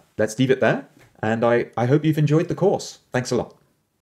let's leave it there. And I hope you've enjoyed the course. Thanks a lot.